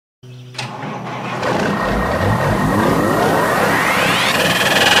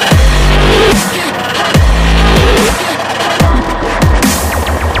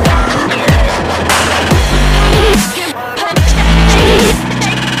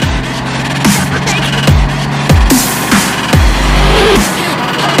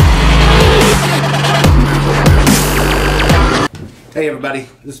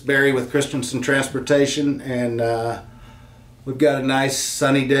everybody, this is Barry with Christenson Transportation, and we've got a nice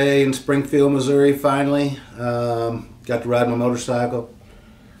sunny day in Springfield, Missouri finally. Got to ride my motorcycle,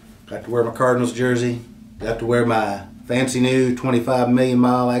 got to wear my Cardinals jersey, got to wear my fancy new 25 million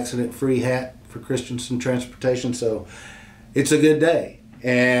mile accident free hat for Christenson Transportation, so it's a good day.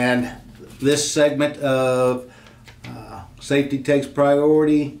 And this segment of Safety Takes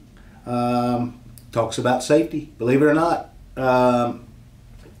Priority talks about safety, believe it or not.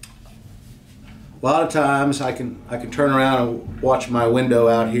 A lot of times I can turn around and watch my window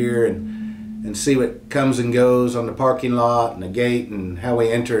out here and see what comes and goes on the parking lot and the gate and how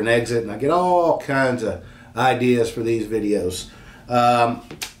we enter and exit, and I get all kinds of ideas for these videos.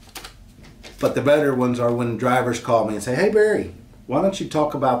 But the better ones are when drivers call me and say, "Hey Barry, why don't you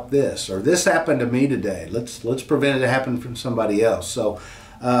talk about this?" or "This happened to me today. Let's prevent it happening from somebody else." So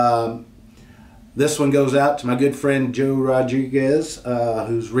this one goes out to my good friend Joe Rodriguez,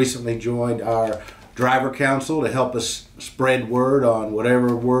 who's recently joined our driver council to help us spread word on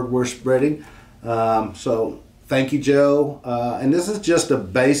whatever word we're spreading. So thank you, Joe. And this is just a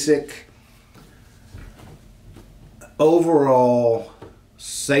basic overall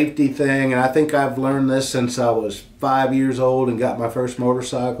safety thing, and I think I've learned this since I was 5 years old and got my first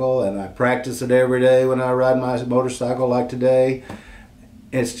motorcycle, and I practice it every day when I ride my motorcycle like today.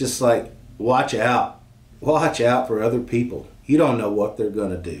 It's just like, watch out for other people. You don't know what they're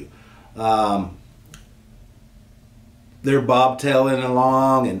gonna do. They're bobtailing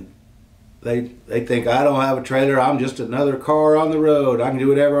along and they think, I don't have a trailer, I'm just another car on the road, I can do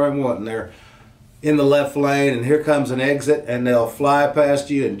whatever I want, and they're in the left lane and here comes an exit and they'll fly past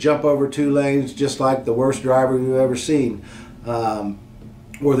you and jump over 2 lanes just like the worst driver you've ever seen.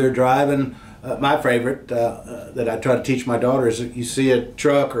 Or they're driving. My favorite that I try to teach my daughter is that you see a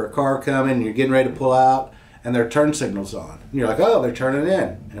truck or a car coming and you're getting ready to pull out and their turn signal's on. And you're like, oh, they're turning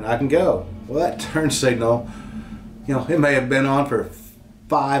in and I can go. Well, that turn signal, you know, it may have been on for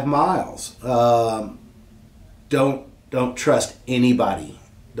 5 miles. Don't trust anybody.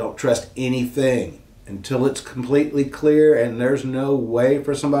 Don't trust anything until it's completely clear and there's no way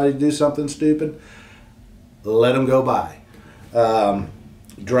for somebody to do something stupid. Let them go by.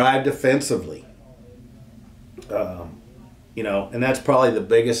 Drive defensively. You know, and that's probably the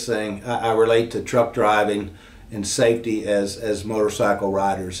biggest thing. I relate to truck driving and safety as motorcycle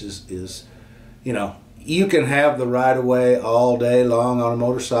riders is, you know, you can have the right of way all day long on a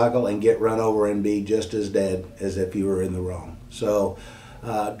motorcycle and get run over and be just as dead as if you were in the wrong. So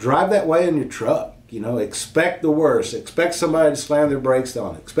drive that way in your truck. You know, expect the worst. Expect somebody to slam their brakes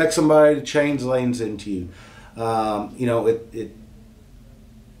on. Expect somebody to change lanes into you. You know,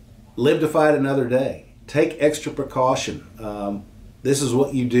 live to fight another day. Take extra precaution. This is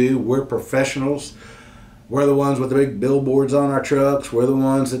what you do. We're professionals. We're the ones with the big billboards on our trucks. We're the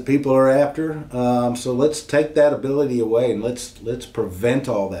ones that people are after. So let's take that ability away and let's prevent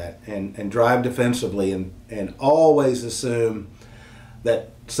all that and drive defensively and always assume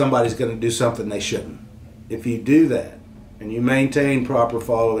that somebody's going to do something they shouldn't. If you do that and you maintain proper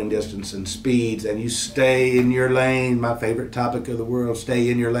following distance and speeds and you stay in your lane, my favorite topic of the world,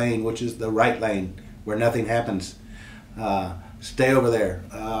 stay in your lane, which is the right lane where nothing happens. Stay over there.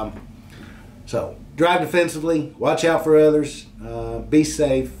 So drive defensively, watch out for others, be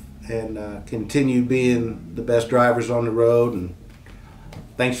safe, and continue being the best drivers on the road. And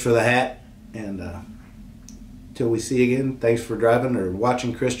thanks for the hat, and till we see you again, thanks for driving or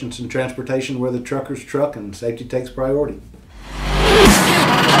watching Christenson Transportation, where the truckers truck and safety takes priority.